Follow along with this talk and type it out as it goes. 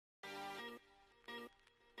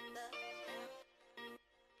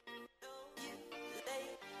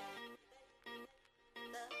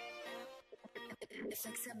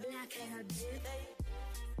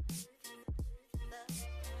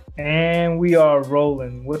And we are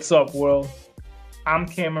rolling. What's up, world? I'm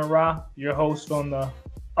Cameron Ra, your host on the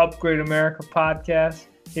Upgrade America podcast,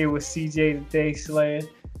 here with CJ the Day Slayer.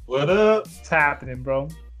 What up? What's happening, bro?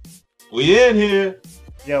 We in here.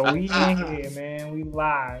 Yo, we in here, man. We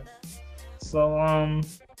live. So,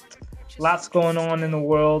 lots going on in the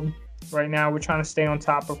world right now. We're trying to stay on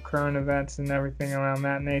top of current events and everything around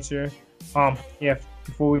that nature.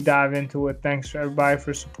 Before we dive into it, thanks for everybody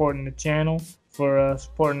for supporting the channel, for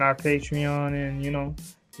supporting our Patreon, and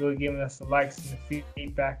really giving us the likes and the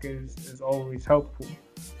feedback is always helpful.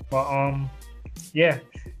 But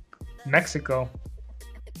Mexico.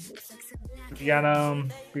 We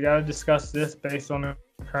gotta discuss this based on the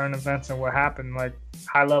current events and what happened. Like,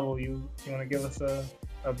 high level, you want to give us a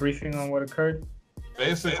briefing on what occurred?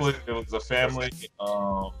 Basically, it was a family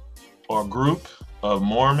or group of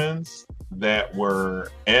Mormons that were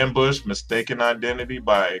ambushed, mistaken identity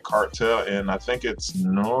by a cartel in, I think it's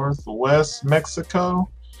northwest Mexico,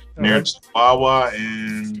 near Chihuahua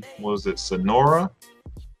and Sonora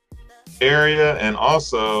area. And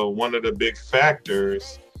also, one of the big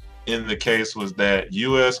factors in the case was that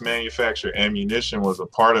U.S. manufactured ammunition was a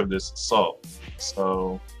part of this assault.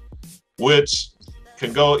 So, which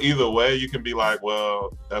can go either way. You can be like,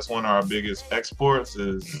 well, that's one of our biggest exports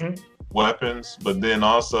is weapons, but then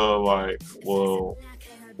also like, well,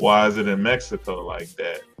 why is it in Mexico like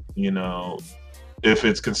that? If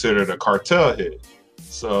it's considered a cartel hit.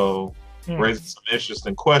 So raises some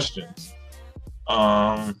interesting questions.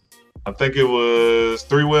 I think it was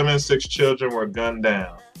 3 women, 6 children were gunned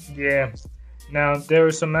down. Yeah. Now, there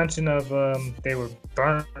was some mention of they were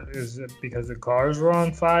burnt. Is it because the cars were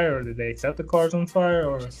on fire, or did they set the cars on fire?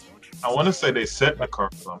 Or I want to say they set the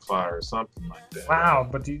cars on fire or something like that. Wow,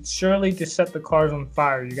 but surely to set the cars on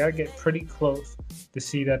fire, you got to get pretty close to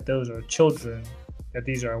see that those are children, that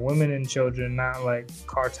these are women and children, not like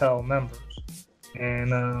cartel members.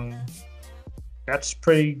 And that's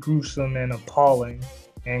pretty gruesome and appalling.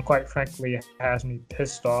 And quite frankly, it has me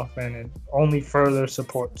pissed off, and it only further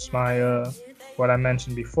supports my what I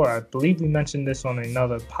mentioned before. I believe we mentioned this on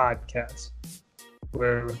another podcast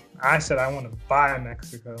where I said I want to buy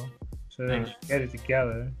Mexico so they can get it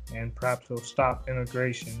together, and perhaps they'll stop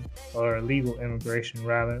immigration, or illegal immigration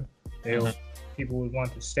rather. People would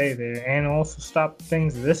want to stay there, and also stop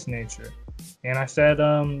things of this nature. And I said,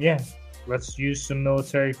 let's use some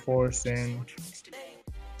military force and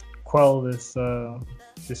quell this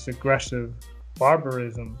aggressive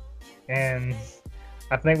barbarism. And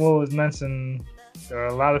I think what was mentioned, there are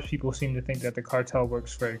a lot of people seem to think that the cartel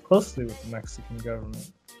works very closely with the Mexican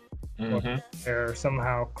government. There's some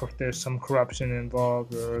corruption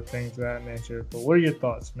involved or things of that nature. But what are your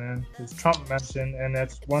thoughts, man? Because Trump mentioned, and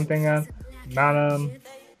that's one thing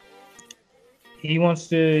he wants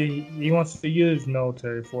to use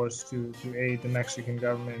military force to aid the Mexican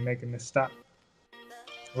government in making this stop.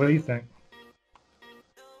 What do you think?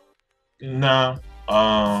 No.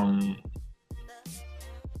 I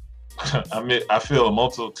feel a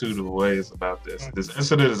multitude of ways about this. This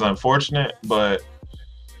incident is unfortunate, but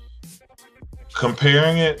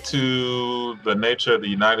comparing it to the nature of the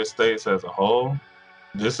United States as a whole,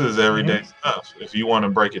 this is everyday stuff. If you want to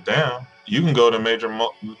break it down, you can go to major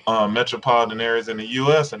metropolitan areas in the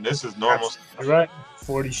U.S. and this is normal. That's right.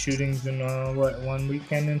 40 shootings in one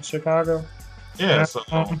weekend in Chicago. Yeah.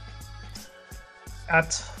 I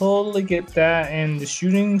totally get that, and the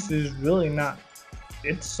shootings is really not.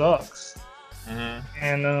 It sucks. And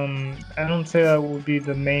I don't say that would be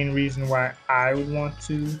the main reason why I would want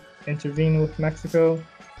to intervene with Mexico.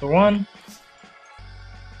 For one,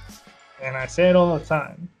 and I say it all the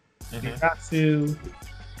time, you got to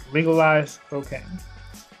legalize cocaine.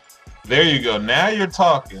 There you go. Now you're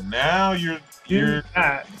talking. Now you're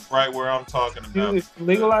right where I'm talking about. Dude,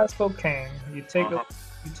 legalize cocaine. You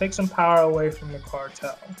take some power away from the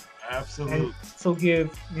cartel. Absolutely. And so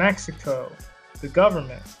give Mexico, the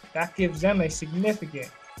government, that gives them a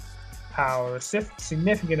significant power, a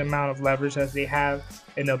significant amount of leverage, as they have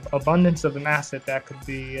an abundance of an asset that could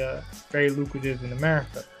be very lucrative in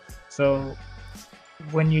America. So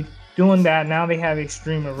when you're doing that, now they have a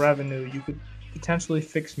stream of revenue. You could potentially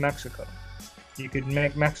fix Mexico. You could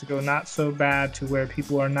make Mexico not so bad to where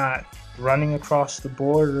people are not running across the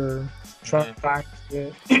border trying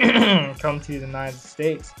to come to the United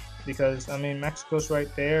States, because Mexico's right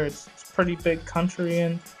there. It's a pretty big country,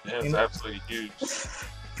 and it's absolutely huge.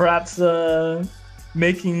 Perhaps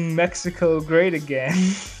making Mexico great again.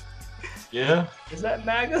 Yeah. Is that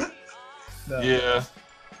MAGA? No. Yeah.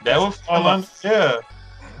 That would fall under. Yeah.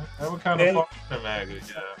 That would kind of fall under MAGA.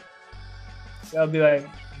 Yeah. they'll be like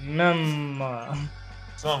Myanmar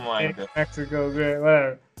Something in like that. Mexico, great,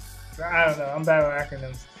 whatever. I don't know. I'm bad with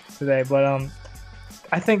acronyms today, but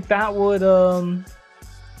I think that would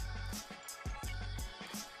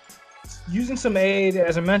using some aid,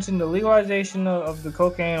 as I mentioned, the legalization of the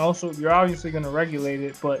cocaine. Also, you're obviously going to regulate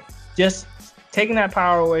it, but just taking that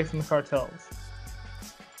power away from the cartels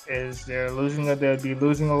is they'd be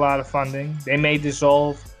losing a lot of funding. They may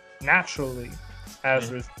dissolve naturally as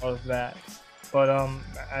a result of that, but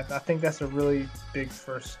I think that's a really big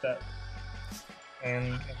first step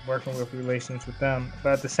in working with relations with them.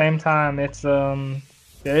 But at the same time, it's there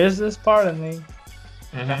is this part of me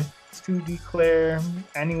to declare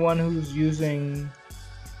anyone who's using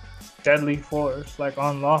deadly force, like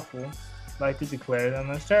unlawful, like to declare them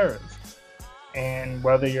as terrorists. And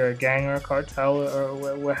whether you're a gang or a cartel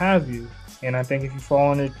or what have you. And I think if you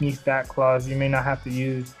fall underneath that clause, you may not have to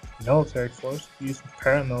use military force, use some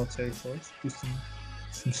paramilitary force, do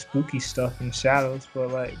some spooky stuff in the shadows.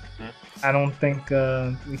 But like, I don't think,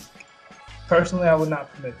 personally, I would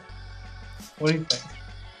not permit it. What do you think?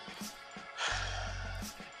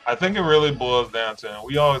 I think it really boils down to, and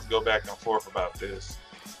we always go back and forth about this.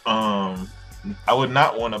 I would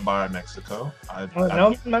not want to buy Mexico. No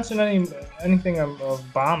one mentioned anything of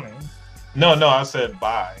bombing. No, I said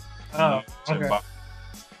buy. Oh, okay. Buy.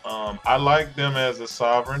 I like them as a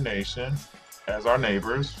sovereign nation, as our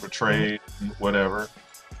neighbors for trade and whatever.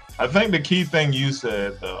 I think the key thing you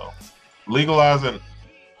said, though, legalizing,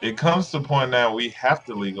 it comes to the point now we have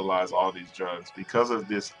to legalize all these drugs because of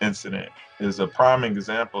this incident. Is a prime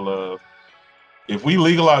example of, if we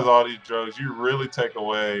legalize all these drugs, you really take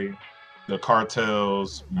away the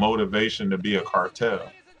cartel's motivation to be a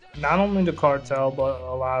cartel. Not only the cartel, but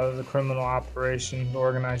a lot of the criminal operations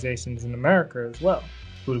organizations in America as well.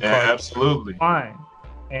 Absolutely. Fine.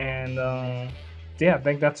 And I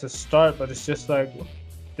think that's a start, but it's just like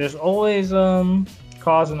there's always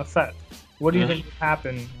cause and effect. What do you think would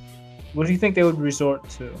happen? What do you think they would resort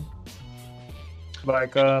to?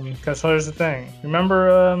 Like, because here's the thing.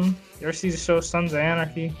 Remember, you ever see the show Sons of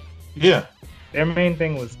Anarchy? Yeah. Their main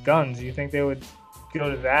thing was guns. Do you think they would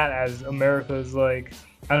go to that as America's, like,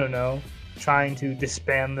 I don't know, trying to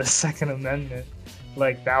disband the Second Amendment?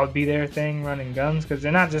 Like, that would be their thing, running guns? Because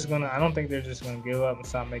they're not just going to, I don't think they're just going to give up and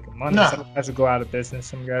stop making money. No. Some guys will go out of business.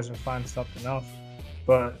 Some guys will find something else.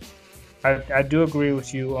 But I do agree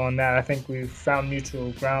with you on that. I think we've found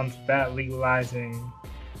mutual grounds with that, legalizing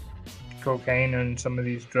cocaine and some of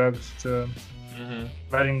these drugs to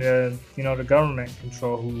letting the government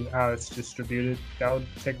control how it's distributed. That would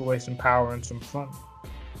take away some power and some fun.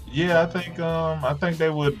 Yeah, I think they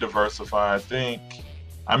would diversify.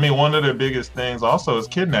 I mean, one of the biggest things also is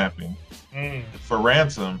kidnapping for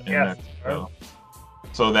ransom in Mexico.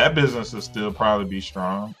 So that business will still probably be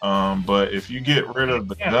strong. But if you get rid of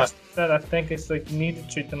the gun, I think it's like you need to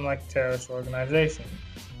treat them like a terrorist organization.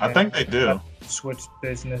 I think they do. Switch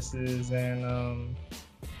businesses and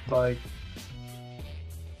like,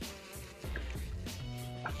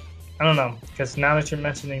 I don't know, because now that you're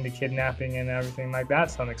mentioning the kidnapping and everything, like,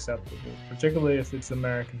 that's unacceptable, particularly if it's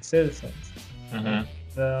American citizens.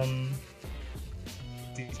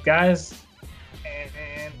 These guys,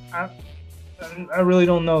 and I really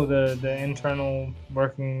don't know the internal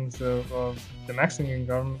workings of the Mexican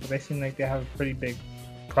government, but they seem like they have a pretty big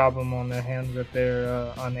problem on their hands that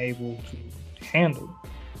they're unable to handle.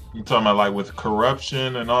 You talking about like with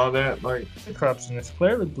corruption and all that? Like, the corruption is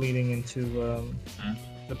clearly bleeding into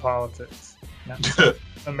the politics.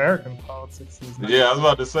 American politics. Yeah, I was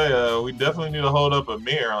about to say, we definitely need to hold up a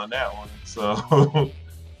mirror on that one. So,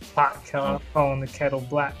 pot calling the kettle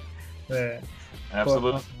black. Yeah.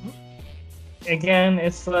 Absolutely. But, again,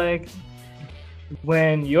 it's like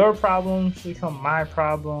when your problems become my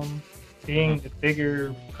problem, being the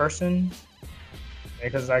bigger person,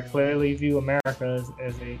 because I clearly view America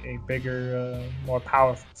as a bigger, more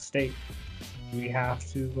powerful state. We have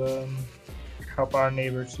to help our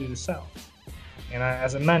neighbors to the south. And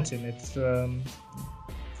as I mentioned, it's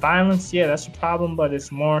violence. Yeah, that's a problem, but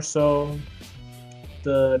it's more so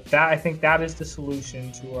I think that is the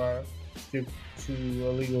solution to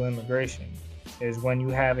illegal immigration. Is when you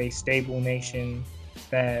have a stable nation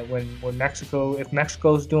that when Mexico, if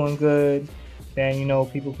Mexico's doing good, then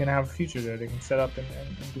people can have a future there. They can set up and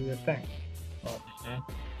do their thing. But, I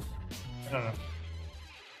don't know.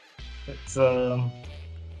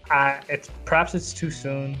 It's perhaps it's too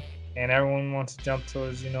soon, and everyone wants to jump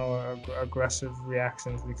towards aggressive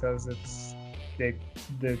reactions because it's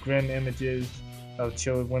the grim images of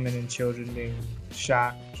women and children being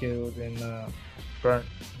shot, killed, and burnt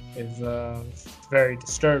is very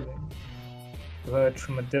disturbing. But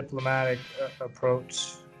from a diplomatic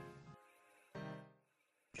approach,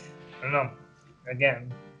 I don't know.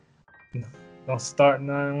 Again, don't start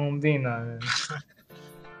none, won't be none.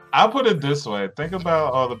 I'll put it this way. Think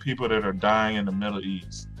about all the people that are dying in the Middle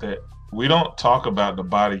East. That we don't talk about the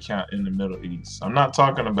body count in the Middle East. I'm not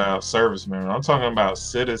talking about servicemen. I'm talking about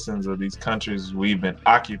citizens of these countries we've been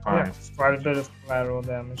occupying. Yeah, quite a bit of collateral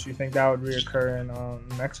damage. You think that would reoccur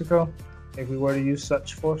in Mexico if we were to use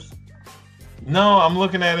such force? No, I'm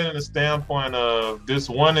looking at it in the standpoint of this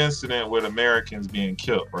one incident with Americans being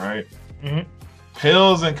killed, right? Mm-hmm.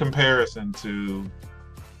 Pales in comparison to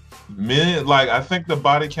million. Like, I think the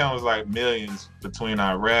body count was like millions between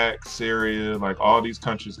Iraq, Syria, like all these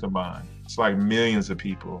countries combined. It's like millions of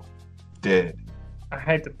people dead. I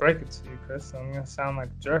hate to break it to you, Chris. I'm gonna sound like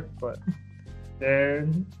a jerk, but there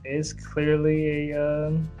is clearly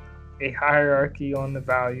a hierarchy on the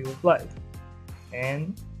value of life,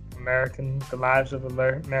 and the lives of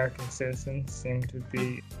American citizens seem to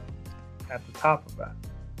be at the top of that.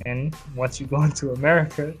 And once you go into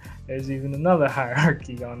America, there's even another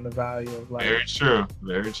hierarchy on the value of life. Very true.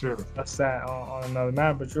 Very true. That's that on another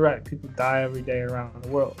matter. But you're right. People die every day around the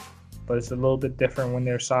world. But it's a little bit different when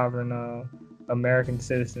they're sovereign American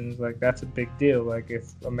citizens. Like, that's a big deal. Like,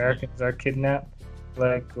 if Americans are kidnapped,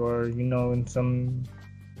 like, or, you know, in some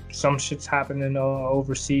shit's happening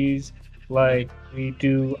overseas, like, we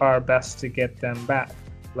do our best to get them back.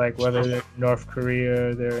 Like, whether they're in North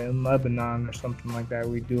Korea, they're in Lebanon or something like that,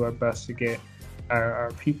 we do our best to get our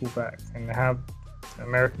people back. And to have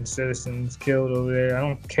American citizens killed over there, I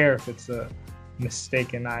don't care if it's a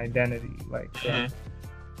mistaken identity. Like,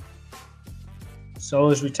 so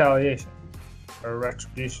is retaliation or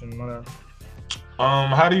retribution, whatever.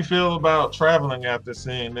 How do you feel about traveling after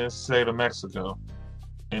seeing this, say, to Mexico?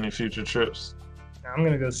 Any future trips? I'm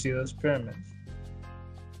gonna go see those pyramids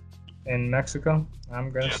in Mexico. I'm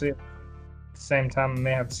gonna see it. At the same time, I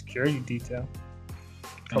may have a security detail,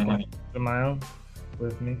 a couple of my own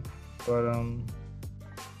with me, but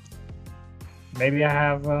maybe I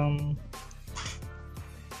have. I'm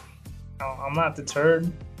not deterred.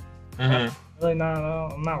 I'm really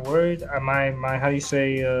not. I'm not worried. My how do you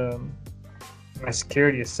say? My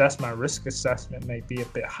security my risk assessment may be a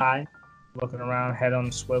bit high. Looking around, head on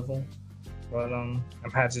the swivel, but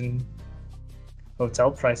imagine hotel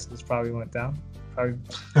prices probably went down. Probably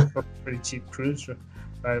pretty cheap cruise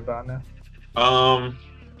right about now.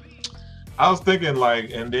 I was thinking,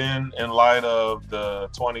 like, and then in light of the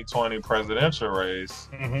 2020 presidential race,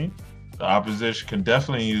 the opposition can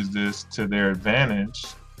definitely use this to their advantage.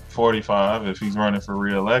 45, if he's running for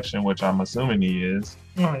re-election, which I'm assuming he is.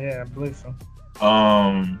 Oh yeah, I believe so.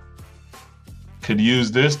 Could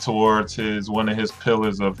use this towards one of his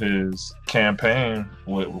pillars of his campaign,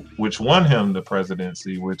 which won him the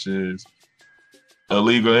presidency, which is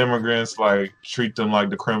illegal immigrants. Like, treat them like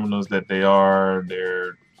the criminals that they are.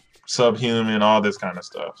 They're subhuman, all this kind of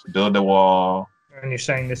stuff. Build a wall. And you're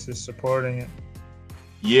saying this is supporting it?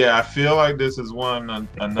 Yeah, I feel like this is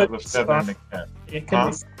another feather in the cap. It could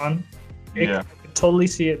be spun. I could totally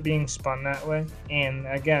see it being spun that way. And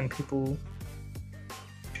again, people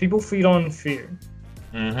feed on fear.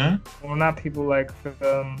 Well, not people, like,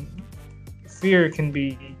 fear can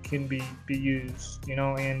be used, you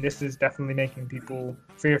know, and this is definitely making people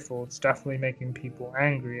fearful. It's definitely making people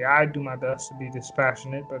angry. I do my best to be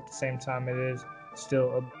dispassionate, but at the same time, it is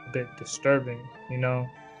still a bit disturbing, you know.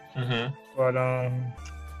 But I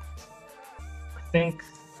think,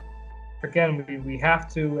 again, we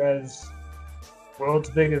have to, as world's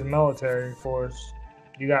biggest military force,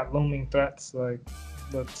 you got looming threats. Like,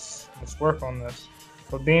 let's work on this.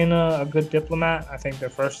 But being a good diplomat, I think the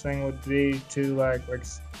first thing would be to, like you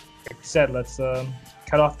said, let's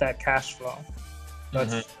cut off that cash flow.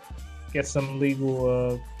 Let's get some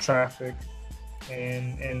legal traffic,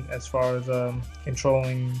 and as far as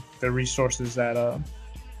controlling the resources that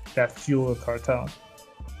fuel a cartel.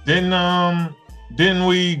 Didn't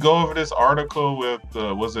we go over this article with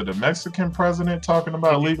was it a Mexican president talking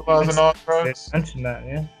about legalizing all drugs? They mentioned that,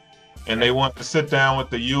 yeah. And they want to sit down with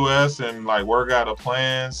the U.S. and, like, work out a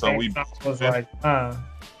plan. So he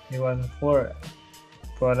wasn't for it.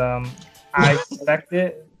 But I expect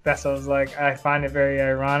it. That's what I was like. I find it very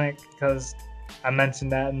ironic because I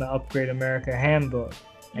mentioned that in the Upgrade America handbook,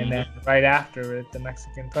 and then right after it, the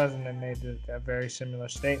Mexican president made a very similar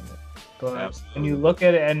statement. But when you look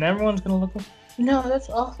at it, and everyone's gonna look, no, that's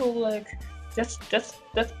awful. Like, that's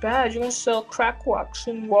bad. You're gonna sell crack rocks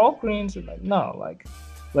in Walgreens. And, like, no, like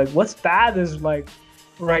what's bad is, like,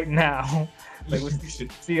 right now, like what you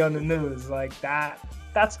should see on the news, like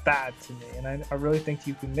that's bad to me, and I really think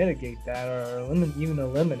you can mitigate that or even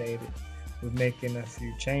eliminate it with making a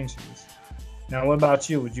few changes. Now, what about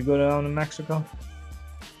you? Would you go down to Mexico?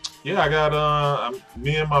 Yeah, I got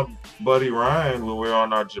me and my buddy Ryan when we were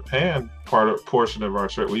on our Japan portion of our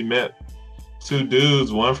trip. We met two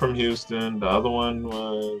dudes, one from Houston, the other one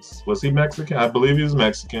was he Mexican? I believe he was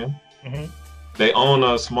Mexican. Mm-hmm. They own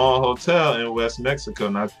a small hotel in West Mexico,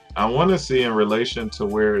 and I want to see in relation to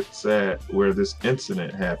where it's at, where this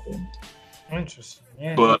incident happened. Interesting.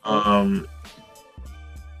 Yeah. But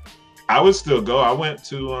I would still go. I went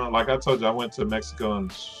to, like I told you, I went to Mexico in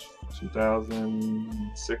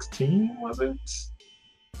 2016, was it?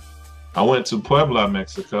 I went to Puebla,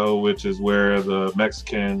 Mexico, which is where the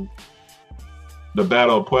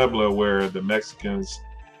Battle of Puebla, where the Mexicans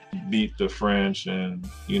beat the French, and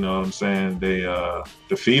you know what I'm saying, they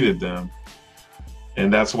defeated them.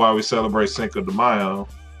 And that's why we celebrate Cinco de Mayo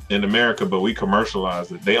in America, but we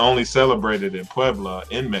commercialized it. They only celebrate it in Puebla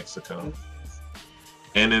in Mexico.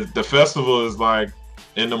 And the festival is like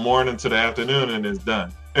in the morning to the afternoon, and it's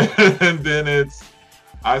done. And then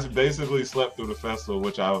I basically slept through the festival,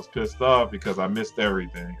 which I was pissed off because I missed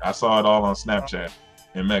everything. I saw it all on Snapchat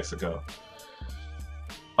in Mexico.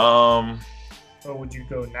 Or would you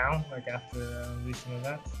go now, like after recent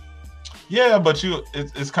events? Yeah, but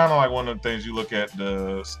it's kind of like one of the things you look at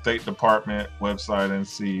the State Department website and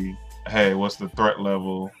see, hey, what's the threat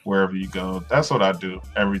level wherever you go? That's what I do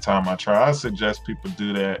every time I try. I suggest people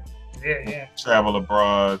do that. Yeah. Travel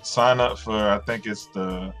abroad. Sign up for, I think it's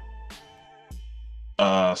the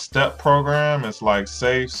STEP program. It's like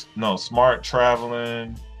Smart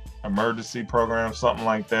Traveling Emergency Program, something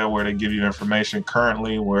like that, where they give you information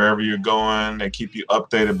currently wherever you're going. They keep you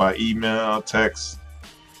updated by email, text.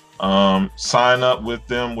 Sign up with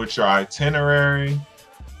them with your itinerary.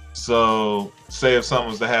 So say if something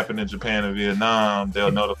was to happen in Japan and Vietnam,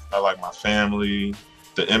 they'll notify like my family,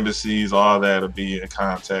 the embassies, all that will be in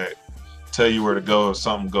contact. Tell you where to go if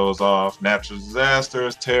something goes off, natural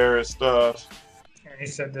disasters, terrorist stuff. And you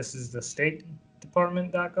said this is the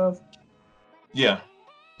statedepartment.gov? Yeah,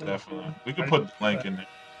 definitely. We could put the link in there.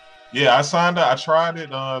 Yeah, I signed up. I tried it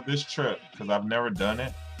this trip because I've never done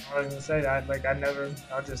it. I was gonna say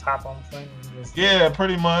I'll just hop on the plane and just. Yeah,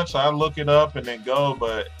 pretty much. I look it up and then go,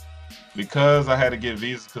 but because I had to get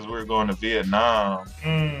visas because we were going to Vietnam,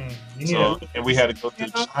 and we had to go through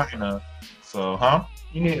China. So,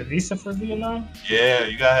 You need a visa for Vietnam? Yeah,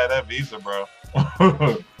 you gotta have that visa, bro.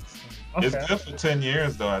 Okay. It's good for 10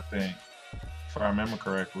 years, though, I think, if I remember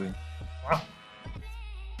correctly.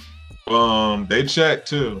 Wow. They checked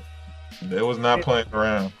too. They was not playing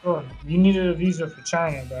around. Well, you needed a visa for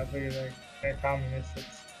China, but I figured like they're communist,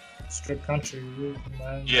 it's a strict country.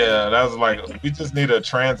 Yeah, that was like, we just need a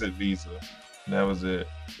transit visa. That was it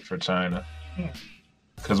for China.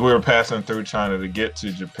 Because we were passing through China to get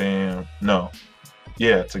to Japan.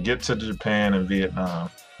 To get to Japan and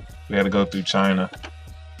Vietnam, we had to go through China.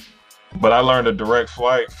 But I learned a direct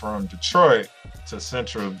flight from Detroit to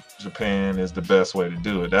central Japan is the best way to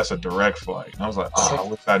do it. That's a direct flight. And I was like, I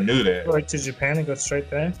wish I knew that. Go to Japan and go straight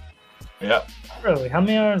there? Yep. Really? How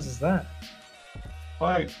many hours is that?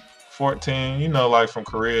 Like 14, like from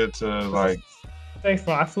Korea to like...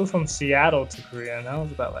 I flew from Seattle to Korea, and that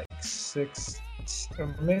was about like 6,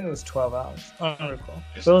 or maybe it was 12 hours. I don't recall.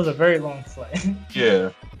 So it was a very long flight. Yeah.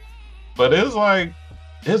 But it was like,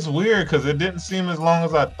 it's weird because it didn't seem as long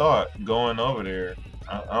as I thought going over there.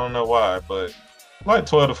 I don't know why, but like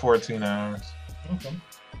 12 to 14 hours. Okay.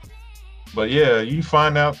 But yeah, you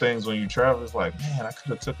find out things when you travel. It's like, man, I could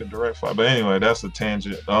have took a direct flight. But anyway, that's a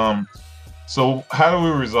tangent. So how do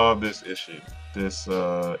we resolve this issue, this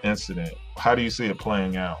incident? How do you see it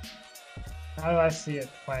playing out? How do I see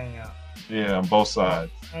it playing out? Yeah, on both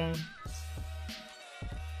sides. I'm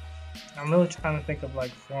really trying to think of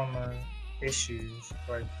like former issues,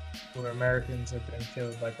 like where Americans have been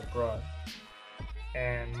killed like abroad.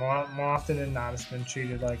 And more often than not, it's been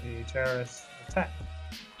treated like a terrorist attack.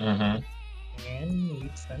 Mm-hmm. And we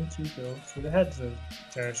tend to go for the heads of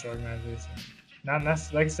terrorist organizations. Not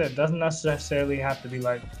necessarily, like I said, it doesn't necessarily have to be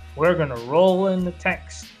like, we're going to roll in the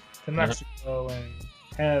tanks to Mexico and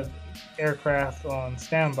have aircraft on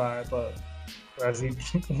standby, but as we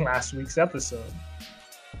last week's episode,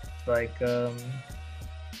 like,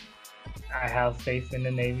 I have faith in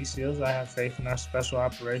the Navy SEALs. I have faith in our special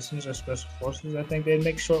operations, our special forces. I think they'd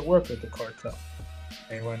make short work of the cartel.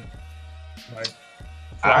 They went like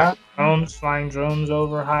flying drones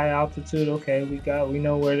over high altitude. Okay, we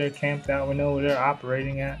know where they're camped out. We know where they're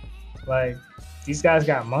operating at. Like, these guys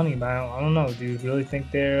got money, but I don't know. Do you really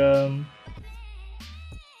think they're?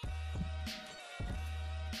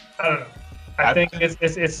 I don't know. I think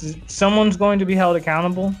it's someone's going to be held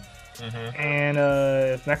accountable And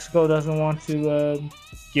if Mexico doesn't want to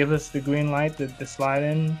give us the green light to slide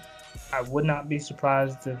in, I would not be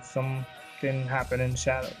surprised if something happened in the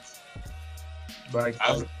shadows. Like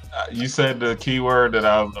you said the key word that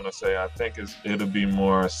I was gonna say. I think it'll be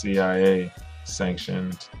more CIA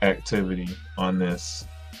sanctioned activity on this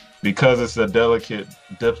because it's a delicate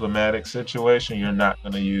diplomatic situation. You're not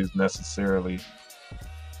gonna use necessarily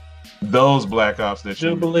those black ops that you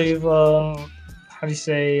do believe. How do you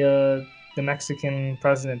say the Mexican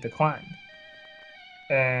president declined?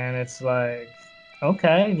 And it's like,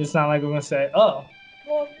 okay, it's not like we're gonna say, oh,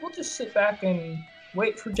 well, we'll just sit back and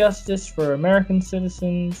wait for justice for American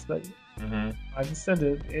citizens. Like I just said,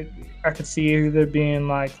 I could see either being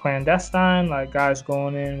like clandestine, like guys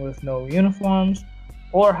going in with no uniforms,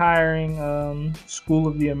 or hiring School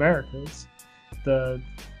of the Americas, the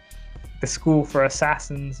school for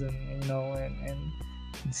assassins, and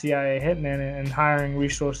CIA hitmen, and hiring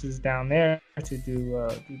resources down there to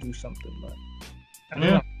do something. But I don't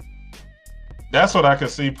know. That's what I could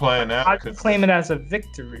see playing out. I could claim it as a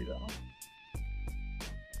victory, though.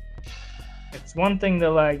 It's one thing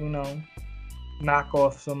to knock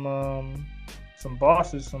off some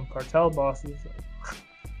bosses, some cartel bosses.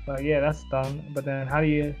 Like yeah, that's done. But then how do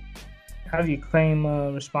you claim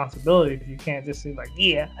responsibility if you can't just say like,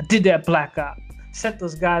 yeah, I did that black op, set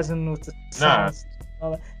those guys in with the signs.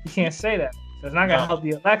 You can't say that. So it's not gonna help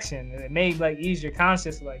the election. It may ease your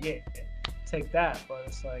conscience, yeah, take that. But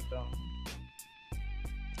it's like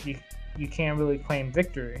you can't really claim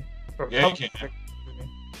victory. Yeah, you can.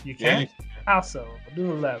 You can. How so?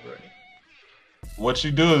 Do elaborate. What you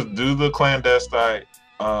do is do the clandestine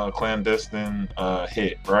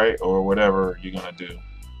hit, right, or whatever you're gonna do.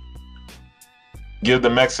 Give the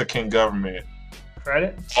Mexican government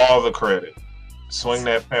credit, all the credit. Swing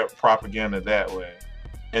that propaganda that way,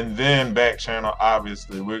 and then back channel.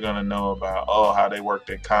 Obviously, we're gonna know about how they worked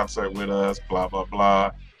in concert with us, blah blah blah.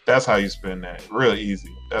 That's how you spin that. Real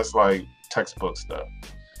easy. That's like textbook stuff.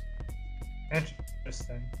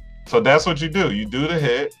 Interesting. So that's what you do. You do the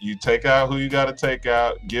hit. You take out who you got to take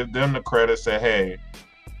out. Give them the credit. Say, hey,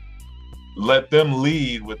 let them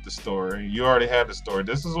lead with the story. You already had the story.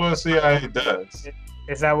 This is what CIA does.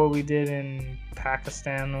 Is that what we did in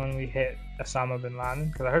Pakistan when we hit Osama bin Laden?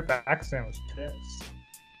 Because I heard Pakistan was pissed.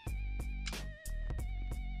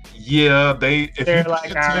 Yeah, they're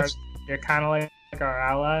kind of like our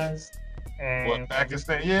allies. And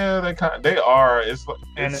Pakistan, yeah, they are. It's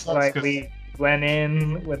like we went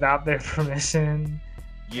in without their permission.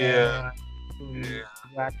 Yeah.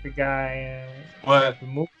 Whacked the guy. But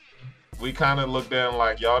we kind of looked at him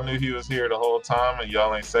like, y'all knew he was here the whole time and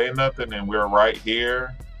y'all ain't say nothing, and we're right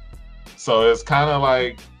here. So it's kind of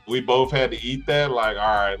like we both had to eat that. Like,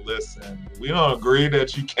 all right, listen, we don't agree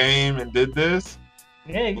that you came and did this.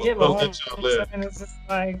 Yeah, but it's just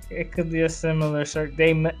like it could be a similar sort.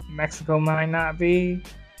 Mexico might not be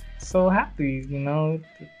so happy,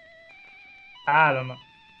 I don't know,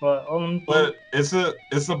 but it's a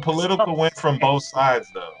political win from both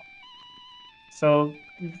sides, though. So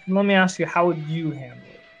let me ask you, how would you handle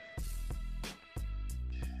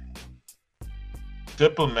it?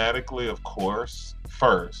 Diplomatically, of course.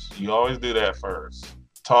 First, you always do that first.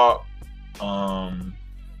 Talk.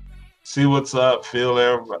 See what's up, feel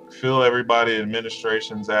everybody,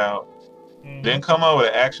 administrations out. Mm-hmm. Then come up with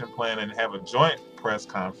an action plan and have a joint press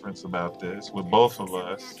conference about this with both of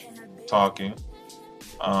us talking.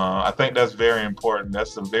 I think that's very important.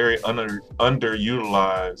 That's a very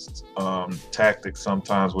underutilized tactic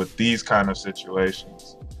sometimes with these kind of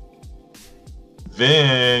situations.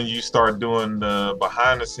 Then you start doing the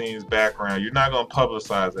behind the scenes background. You're not going to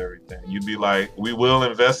publicize everything. You'd be like, we will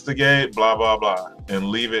investigate, blah, blah, blah, and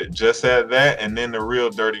leave it just at that. And then the real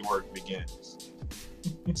dirty work begins.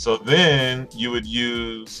 So then you would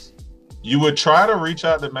try to reach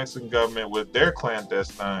out to the Mexican government with their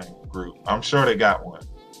clandestine group. I'm sure they got one.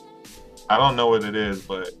 I don't know what it is,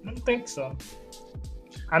 but I don't think so.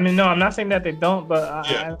 I mean, no, I'm not saying that they don't, but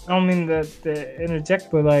I don't mean to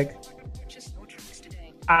interject, but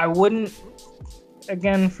I wouldn't,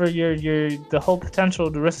 again, for the whole potential,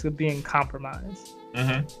 the risk of being compromised.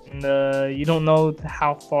 Mm-hmm. And you don't know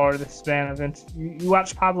how far the span of you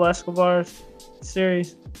watch Pablo Escobar's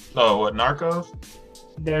series? Oh, what, Narcos?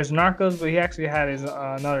 There's Narcos, but he actually had his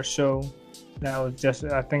another show that was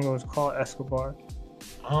I think it was called Escobar.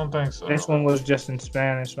 I don't think so. This one was just in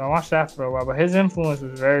Spanish, so I watched that for a while. But his influence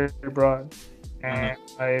was very, very broad. And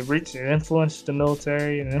it influenced the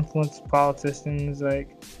military and influenced politicians. Like,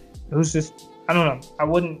 it was just, I don't know. I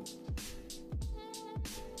wouldn't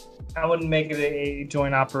make it a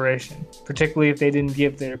joint operation, particularly if they didn't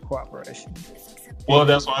give their cooperation. Well,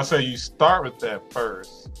 that's why I say you start with that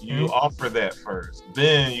first. You Mhm. offer that first.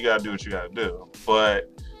 Then you gotta do what you gotta do. But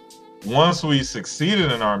once we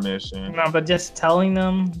succeeded in our mission, No, but just telling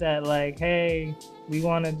them that, like, hey, we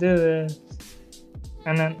want to do this,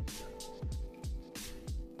 and then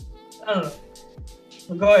I don't know.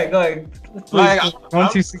 Go ahead. Please. like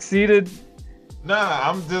Once you succeeded,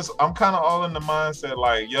 I'm kind of all in the mindset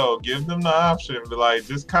like, yo, give them the option, but like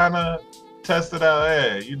just kind of test it out.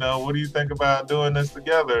 Hey, what do you think about doing this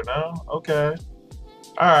together? No, okay,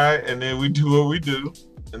 all right, and then we do what we do,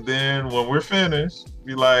 and then when we're finished,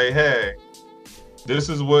 be like, hey, this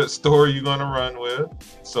is what story you're gonna run with,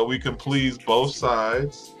 so we can please both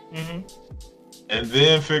sides. mm-hmm. And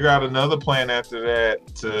then figure out another plan after that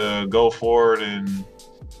to go forward and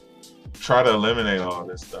try to eliminate all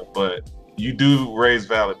this stuff. But you do raise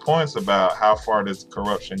valid points about how far does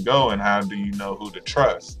corruption go and how do you know who to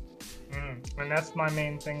trust. And that's my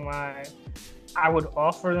main thing. Why I would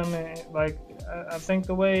offer them, like, I think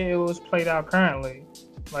the way it was played out currently,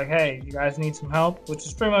 like, hey, you guys need some help, which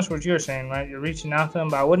is pretty much what you're saying, right? You're reaching out to them,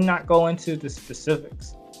 but I would not go into the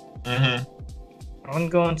specifics. Mm-hmm. I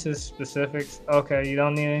wouldn't go into the specifics. Okay, you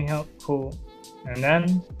don't need any help? Cool. And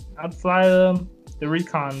then I'd fly the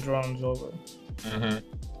recon drones over. Mm-hmm.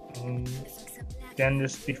 And then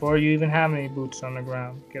just before you even have any boots on the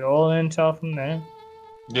ground, get all the intel from there.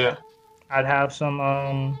 Yeah. I'd have some,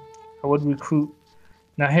 I would recruit.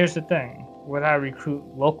 Now here's the thing. Would I recruit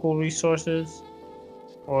local resources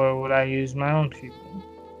or would I use my own people?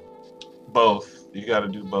 Both. You got to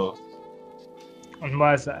do both. And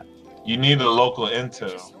why is that? You need a local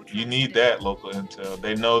intel. You need that local intel.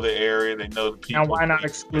 They know the area. They know the people. Now why not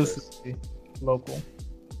exclusively local?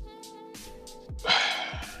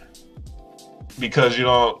 Because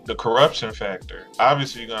the corruption factor.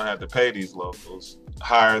 Obviously, you're going to have to pay these locals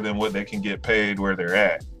higher than what they can get paid where they're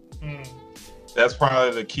at. That's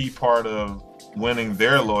probably the key part of winning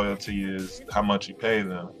their loyalty is how much you pay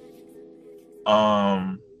them.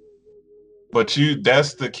 But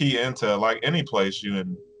that's the key intel. Like any place you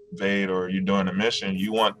invade or you're doing a mission,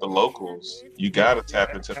 you want the locals. You got to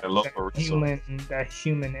tap into their local resources. That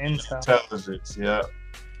human intel. Intelligence, yeah.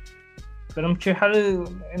 But I'm curious,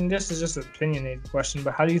 and this is just an opinionated question,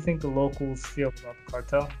 but how do you think the locals feel about the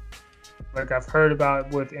cartel? Like, I've heard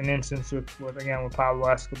about an instance with Pablo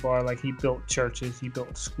Escobar, like he built churches, he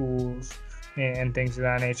built schools, and things of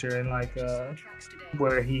that nature, and like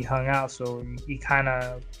where he hung out, so he kind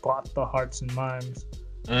of bought the hearts and minds.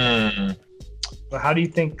 But how do you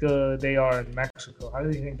think they are in Mexico? How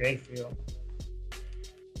do you think they feel?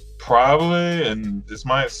 Probably, and this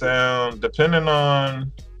might sound, depending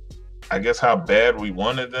on, I guess, how bad we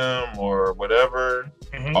wanted them or whatever,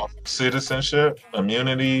 citizenship,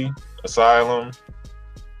 immunity, asylum,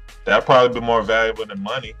 that'd probably be more valuable than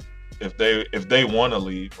money if they want to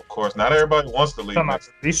leave. Of course, not everybody wants to leave. Talking about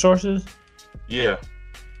resources? Yeah.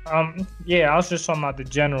 Yeah, I was just talking about the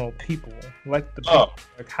general people, like the people.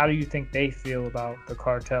 Like, how do you think they feel about the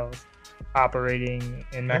cartels operating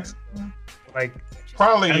in Mexico? Like,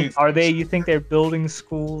 probably you think they're building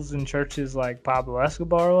schools and churches like Pablo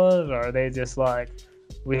Escobar was, or are they just like,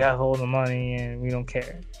 we have all the money and we don't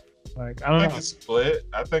care? Like, I think it's split.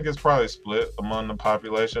 I think it's probably split among the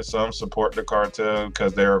population. Some support the cartel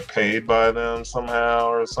because they're paid by them somehow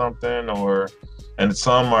or something, and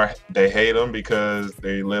some they hate them because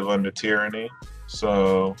they live under tyranny.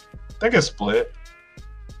 So I think it's split.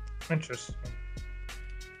 Interesting.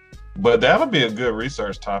 But that'll be a good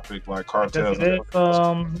research topic, like cartels.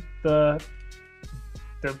 The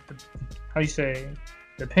how you say,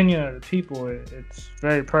 the opinion of the people, it's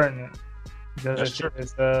very pertinent. Because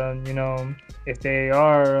it's if they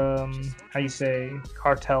are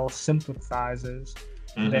cartel sympathizers,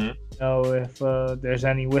 they know if there's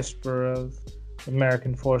any whisper of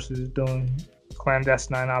American forces doing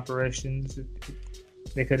clandestine operations,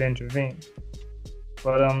 they could intervene.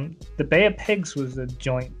 But the Bay of Pigs was a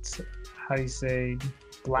joint,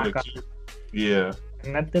 black ops. Yeah.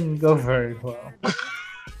 And that didn't go very well.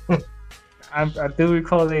 I do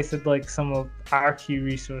recall they said like some of our key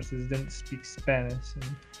resources didn't speak Spanish and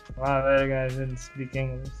a lot of other guys didn't speak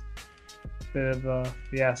English. Bit of a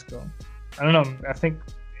fiasco. I don't know. I think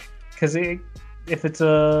because if it's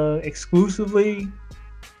exclusively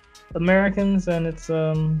Americans and it's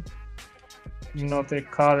if they're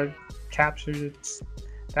caught or captured,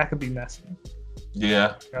 that could be messy.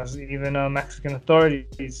 Yeah. Because even Mexican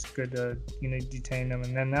authorities could detain them,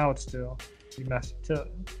 and then now it's still be messy too.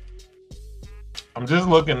 I'm just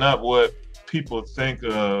looking up what people think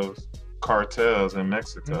of cartels in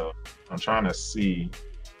Mexico. I'm trying to see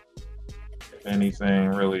if anything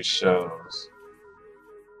really shows.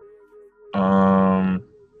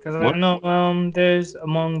 Because I What? know there's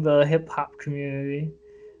among the hip hop community,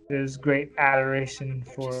 there's great adoration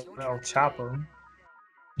for El Chapo, and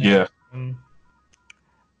Yeah.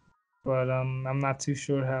 but I'm not too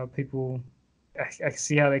sure how people. I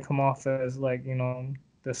see how they come off as like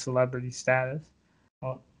the celebrity status.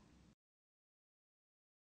 Well,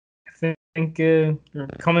 I think we're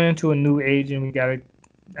coming into a new age, and we gotta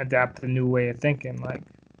adapt a new way of thinking. Like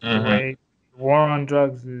the Hmm. way war on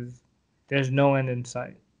drugs is, there's no end in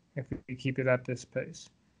sight if we keep it at this pace.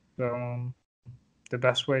 So the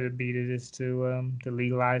best way to beat it is to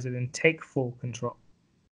legalize it and take full control.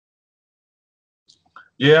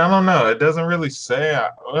 Yeah, I don't know. It doesn't really say.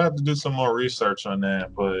 I'll have to do some more research on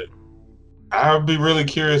that, but I'd be really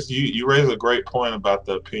curious. You raise a great point about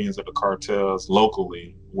the opinions of the cartels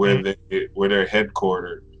locally, Mm. where they're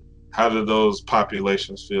headquartered. How do those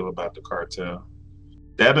populations feel about the cartel?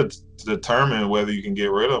 That'll determine whether you can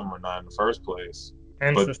get rid of them or not in the first place. But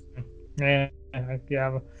Interesting. Yeah,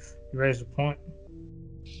 you raise a point.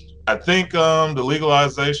 I think the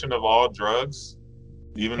legalization of all drugs,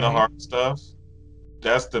 even the Mm-hmm. hard stuff,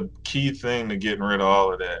 that's the key thing to getting rid of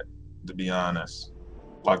all of that. To be honest,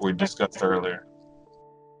 like we discussed earlier.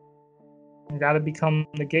 You got to become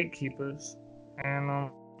the gatekeepers, and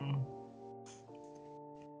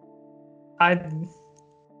I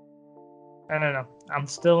I don't know. I'm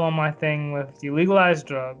still on my thing with you legalize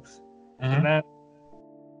drugs, and Hmm. then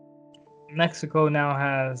Mexico now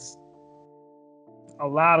has a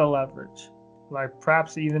lot of leverage, like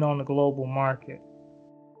perhaps even on the global market.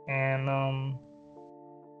 And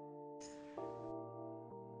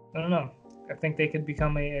I don't know. I think they could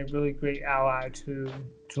become a really great ally to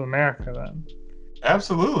America then.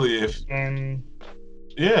 Absolutely. If And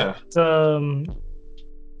yeah.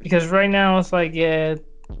 because right now it's like yeah,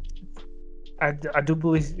 I do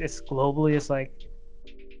believe it's globally it's like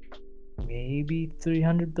maybe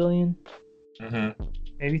 300 billion, Hmm.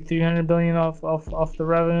 maybe 300 billion off the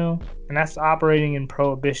revenue, and that's operating in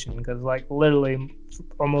prohibition because like literally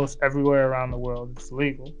almost everywhere around the world it's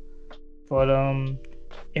legal. But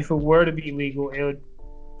if it were to be legal, it would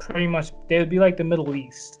pretty much they would be like the Middle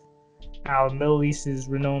East. How the Middle East is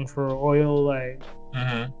renowned for oil, like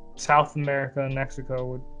Hmm. South America and Mexico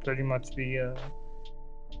would pretty much be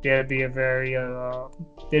there'd be a very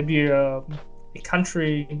there'd be a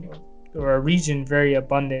country or a region very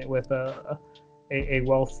abundant with a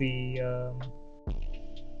wealthy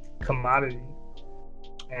commodity,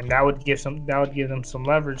 and that would give them some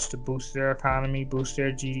leverage to boost their economy, boost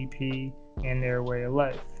their GDP, and their way of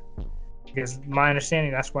life. Because my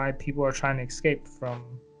understanding, that's why people are trying to escape from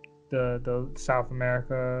the South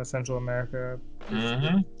America, Central America, Hmm.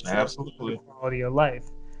 for the Absolutely. quality of life.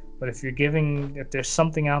 But if there's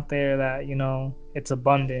something out there that it's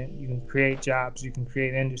abundant, you can create jobs, you can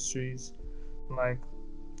create industries. Like,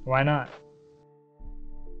 why not?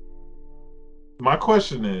 My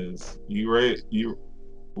question is, you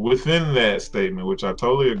within that statement, which I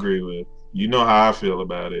totally agree with. You know how I feel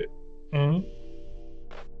about it. Mm-hmm.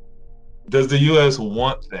 Does the U.S.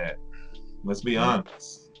 want that? Let's be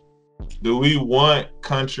honest. Do we want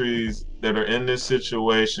countries that are in this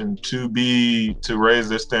situation to raise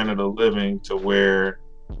their standard of living to where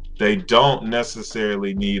they don't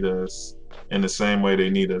necessarily need us in the same way they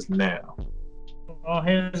need us now? Well,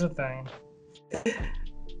 here's the thing.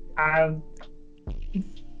 I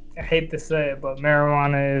I hate to say it, but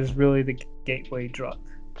marijuana is really the gateway drug.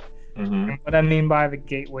 Hmm. And what I mean by the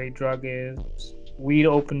gateway drug is weed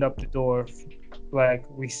opened up the door. Like,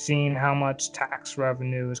 we've seen how much tax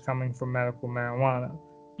revenue is coming from medical marijuana.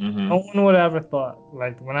 Hmm. No one would ever thought.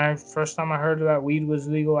 Like, when I first time I heard that weed was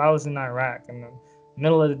legal, I was in Iraq in the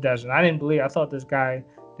middle of the desert. I didn't believe. I thought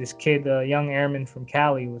this kid, the young airman from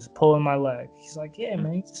Cali, was pulling my leg. He's like, "Yeah,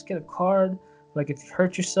 man, you just get a card. Like, if you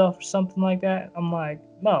hurt yourself or something like that." I'm like,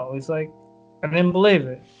 "No." He's like, I didn't believe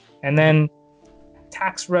it. And then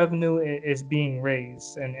tax revenue is being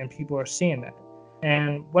raised, and people are seeing that.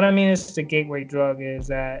 And what I mean is the gateway drug is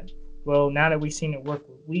that, well, now that we've seen it work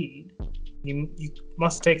with weed, you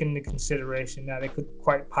must take into consideration that it could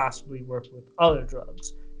quite possibly work with other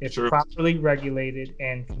drugs if True. properly regulated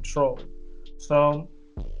and controlled. So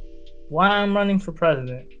why I'm running for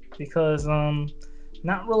president? Because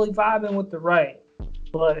not really vibing with the right,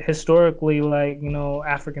 but historically, like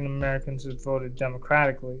African Americans have voted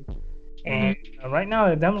democratically, Hmm. and right now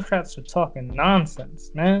the Democrats are talking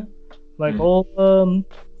nonsense, man. Like, Hmm. oh,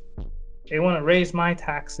 they want to raise my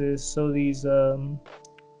taxes so these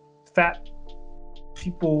fat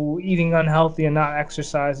people eating unhealthy and not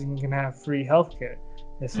exercising can have free healthcare.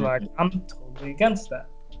 It's like, Hmm. I'm totally against that.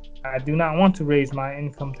 I do not want to raise my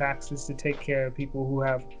income taxes to take care of people who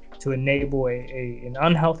have to enable an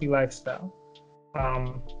unhealthy lifestyle.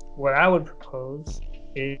 What I would propose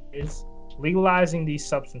is legalizing these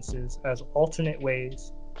substances as alternate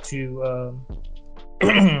ways to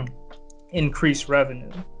increase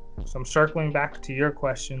revenue. So I'm circling back to your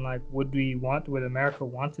question, like, would America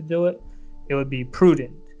want to do it? It would be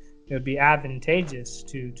prudent. It would be advantageous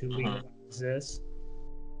to legalize this.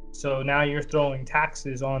 So now you're throwing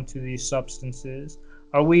taxes onto these substances.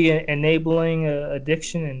 Are we enabling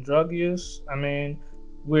addiction and drug use? I mean,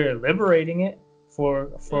 we're liberating it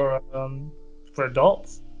for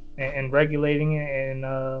adults and regulating it. And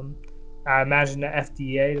I imagine the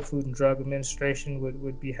FDA, the Food and Drug Administration,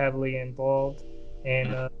 would be heavily involved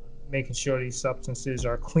in making sure these substances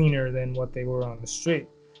are cleaner than what they were on the street.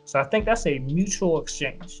 So I think that's a mutual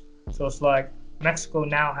exchange. So it's like Mexico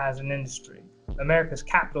now has an industry. America's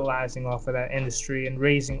capitalizing off of that industry and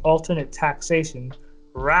raising alternate taxation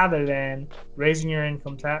rather than raising your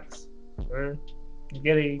income tax, or you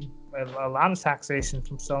get a lot of taxation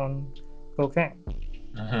from selling cocaine.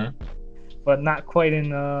 But not quite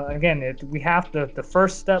in, we have to, the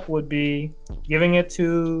first step would be giving it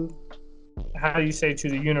to, to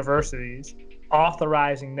the universities,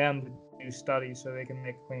 authorizing them to do studies so they can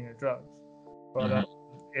make cleaner drugs. But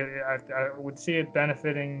I would see it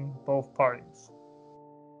benefiting both parties,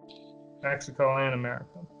 Mexico and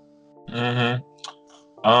America.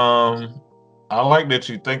 I like that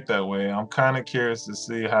you think that way. I'm kind of curious to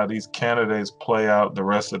see how these candidates play out the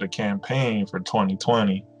rest of the campaign for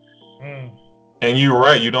 2020. And you're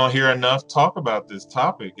right, you don't hear enough talk about this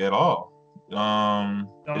topic at all.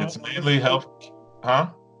 It's mainly health,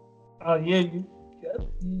 huh? Yeah,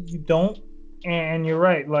 you don't, and you're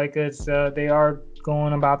right. Like, it's they are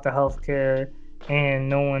going about the healthcare,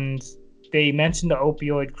 and they mentioned the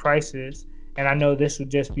opioid crisis, and I know this would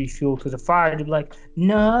just be fuel to the fire to be like,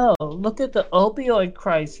 no, look at the opioid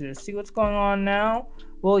crisis. See what's going on now?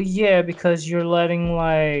 Well, yeah, because you're letting,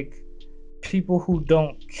 like, people who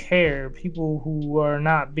don't care, people who are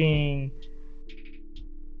not being,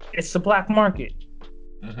 it's the black market.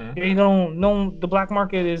 They don't know, the black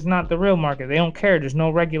market is not the real market. They don't care. There's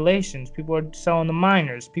no regulations. People are selling to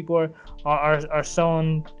minors. People are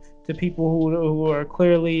selling to people who are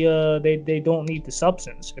clearly they don't need the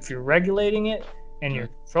substance. If you're regulating it and you're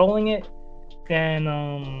controlling it, then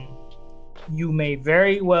you may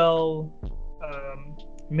very well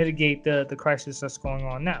mitigate the crisis that's going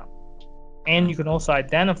on now. And you can also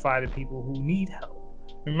identify the people who need help.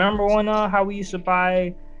 Remember when how we used to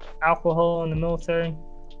buy alcohol in the military?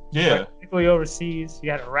 Yeah. Like, particularly overseas,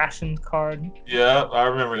 you had a ration card. Yeah, I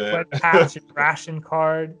remember that. Patch and ration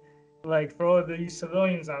card, like, for all the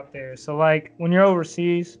civilians out there. So, like, when you're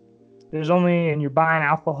overseas, and you're buying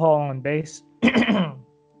alcohol on base, you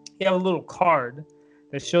have a little card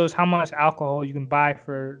that shows how much alcohol you can buy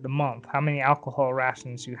for the month, how many alcohol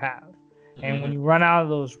rations you have. And when you run out of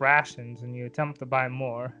those rations and you attempt to buy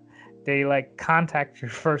more, they, like, contact your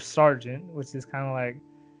first sergeant, which is kind of like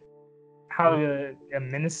how the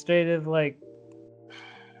administrative, like,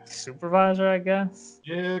 supervisor, I guess.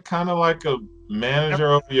 Yeah, kind of like a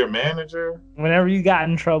manager over your manager. Whenever you got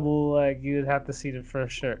in trouble, like, you would have to see the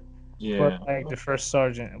first shirt. Yeah. But, like, the first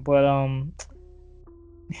sergeant. But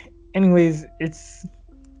anyways,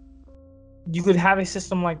 you could have a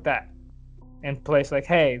system like that in place. Like,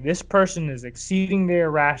 hey, this person is exceeding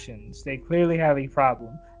their rations. They clearly have a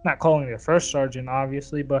problem. Not calling the first sergeant,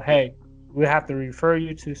 obviously, but hey, we have to refer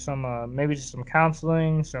you to some maybe just some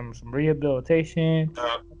counseling, some rehabilitation,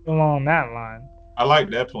 along that line. I like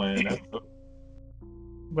that plan.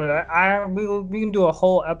 But we can do a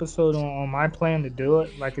whole episode on my plan to do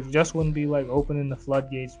it. Like, it just wouldn't be like opening the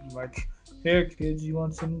floodgates, like, here, kids, you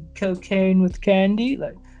want some cocaine with candy?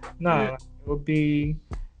 Like, no, yeah.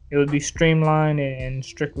 It would be streamlined and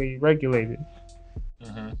strictly regulated.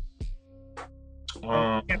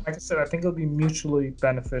 Like I said, I think it'll be mutually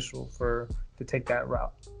beneficial to take that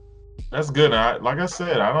route. That's good. Like I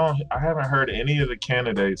said, I haven't heard any of the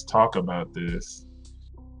candidates talk about this,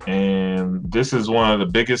 and this is one of the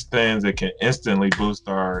biggest things that can instantly boost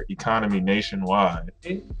our economy nationwide.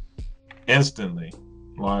 Instantly,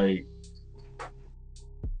 like.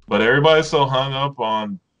 But everybody's so hung up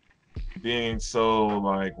on being so,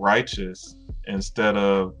 like, righteous instead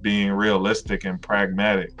of being realistic and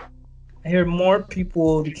pragmatic. I hear more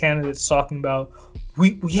people, the candidates, talking about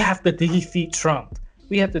we have to defeat Trump.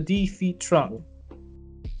 We have to defeat Trump.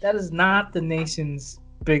 That is not the nation's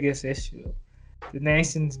biggest issue. The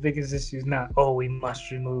nation's biggest issue is not, we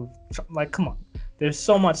must remove Trump. Like, come on. There's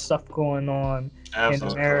so much stuff going on in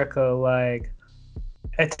America. Like,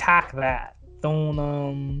 attack that.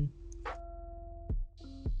 Don't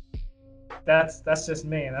that's just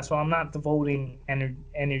me, and that's why I'm not devoting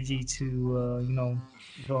energy to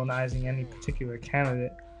villainizing any particular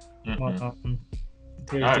candidate. Mm-mm.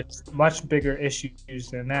 There's much bigger issues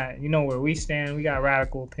than that. You know where we stand. We got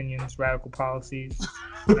radical opinions, radical policies,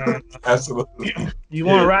 and Absolutely. you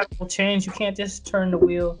want a radical change. You can't just turn the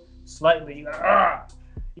wheel slightly. You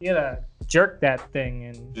gotta jerk that thing,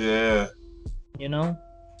 and you know.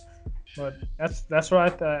 But that's where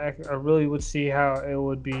I really would see how it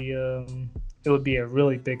would be. It would be a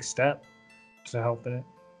really big step to helping it.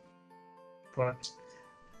 But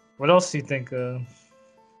what else do you think we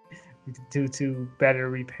could do to better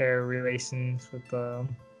repair relations with the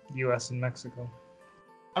U.S. and Mexico?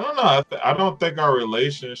 I don't know. I don't think our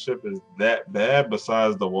relationship is that bad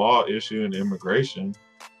besides the wall issue and immigration.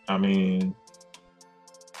 I mean,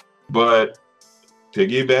 but to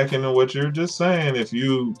get back into what you're just saying, if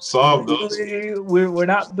you solve those, we're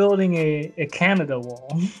not building a Canada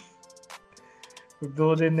wall. We're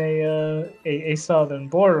building a southern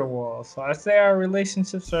border wall. So I say our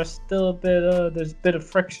relationships are still a bit there's a bit of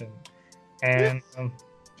friction, and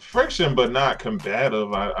friction, but not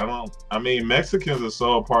combative. I mean, Mexicans are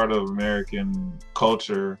so a part of American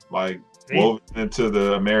culture, like woven into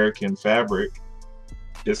the American fabric.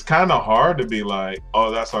 It's kind of hard to be like,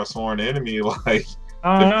 oh, that's our sworn enemy. Like,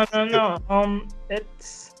 no.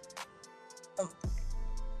 It's.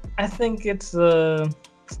 I think it's not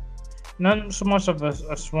so much of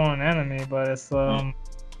a sworn enemy, but it's I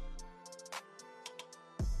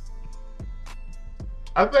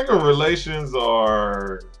think our relations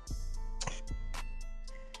are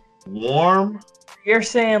warm. You're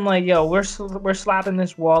saying like, yo, we're slapping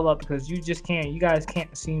this wall up because you guys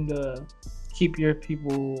can't seem to keep your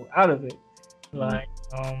people out of it. Like,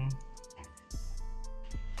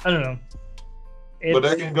 I don't know. But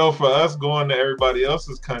that can go for us going to everybody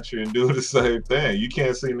else's country and do the same thing. You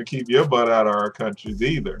can't seem to keep your butt out of our countries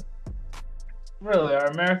either. Really? Are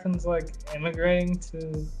Americans like immigrating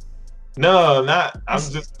to? No, not. I'm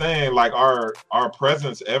just saying, like our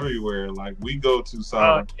presence everywhere. Like we go to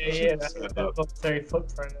South. Oh, yeah, that's what that military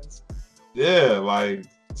footprint is. Yeah, like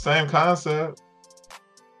same concept.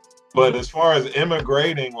 But as far as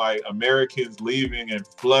immigrating, like Americans leaving and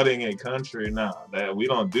flooding a country, that we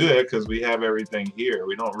don't do that because we have everything here.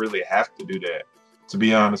 We don't really have to do that. To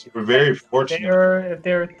be honest, we're very fortunate. If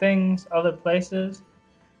there are things other places,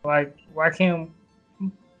 like why can't?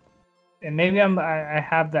 And maybe I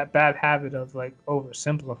have that bad habit of like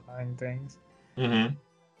oversimplifying things. Mm-hmm.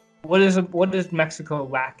 What is Mexico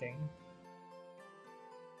lacking?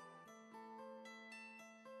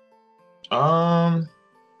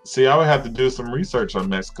 See, I would have to do some research on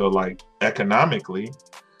Mexico, like economically.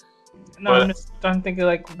 No, I'm thinking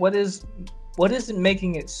like, what is it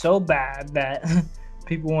making it so bad that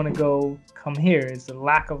people want to come here? Is it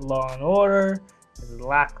lack of law and order? Is it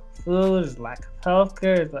lack of food? Is it lack of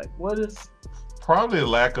healthcare? It's like, what is? Probably a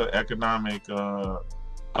lack of economic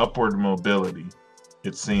upward mobility.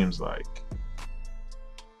 It seems like.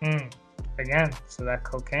 Again, so that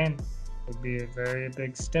cocaine would be a very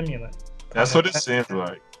big stimulant. That's what it seems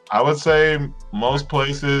like. I would say most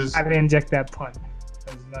places. I didn't inject that pun.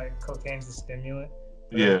 Because like cocaine's a stimulant.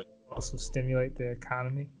 Yeah. Also stimulate the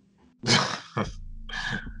economy.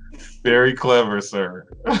 Very clever, sir.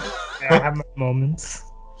 Yeah, I have my moments.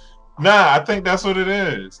 Nah, I think that's what it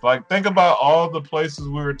is. Like, think about all the places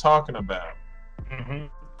we were talking about. Mm-hmm.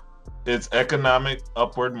 It's economic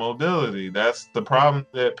upward mobility. That's the problem,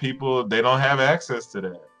 that people, they don't have access to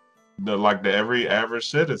that. The every average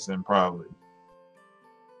citizen probably.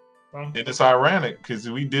 And it's ironic because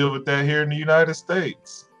we deal with that here in the United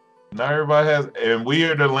States. Not everybody has, and we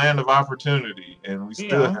are the land of opportunity, and we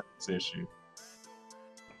still have this issue.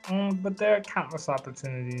 But there are countless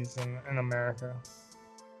opportunities in America.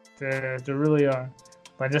 There really are.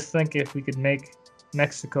 But I just think if we could make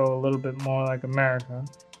Mexico a little bit more like America,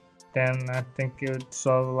 then I think it would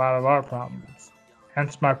solve a lot of our problems.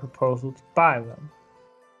 Hence my proposal to buy them.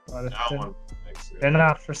 But if they're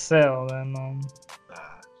not for sale, then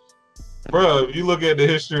Bro, if you look at the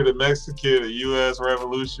history of the Mexican, the U.S.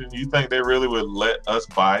 Revolution, you think they really would let us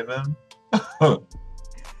buy them? I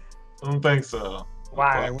don't think so.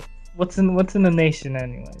 Why? What's in the nation,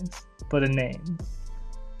 anyways? But a name.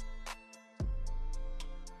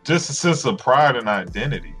 Just a sense of pride and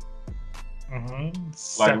identity.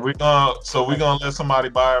 Mm-hmm. Like we gonna let somebody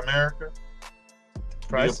buy America?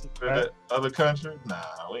 Price for that other country? Nah,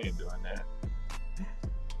 we ain't doing that.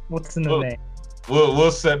 What's in the name?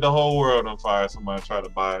 We'll set the whole world on fire if somebody try to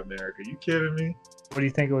buy America. You kidding me? What do you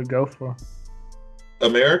think it would go for?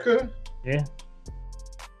 America? Yeah.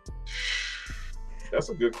 That's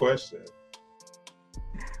a good question.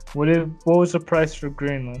 What was the price for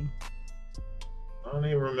Greenland? I don't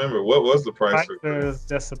even remember. What was the price for It Greenland? was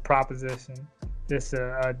just a proposition, just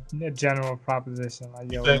a general proposition.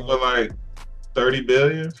 Like, You yo, think we're like 30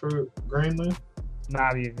 billion for Greenland?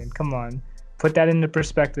 not even. Come on, put that into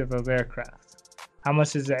perspective of aircraft. How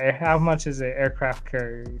much is an aircraft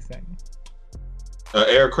carrier? You think? An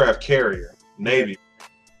aircraft carrier, Navy.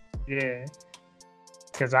 Yeah,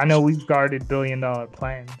 because I know we've guarded billion-dollar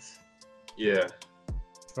planes. Yeah.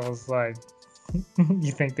 So it's like,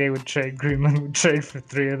 you think they would trade Greenland would trade for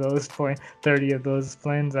 30 of those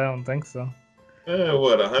planes? I don't think so.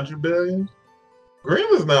 What, 100 billion?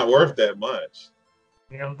 Greenland's not worth that much.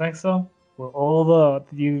 You don't think so? Well, all the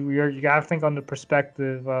you gotta think on the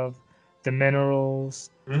perspective of the minerals,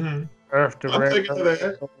 Mm-hmm. Earth to I'm rare thinking of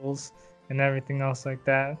that. metals, and everything else like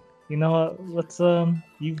that. You know what? Let's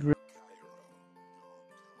you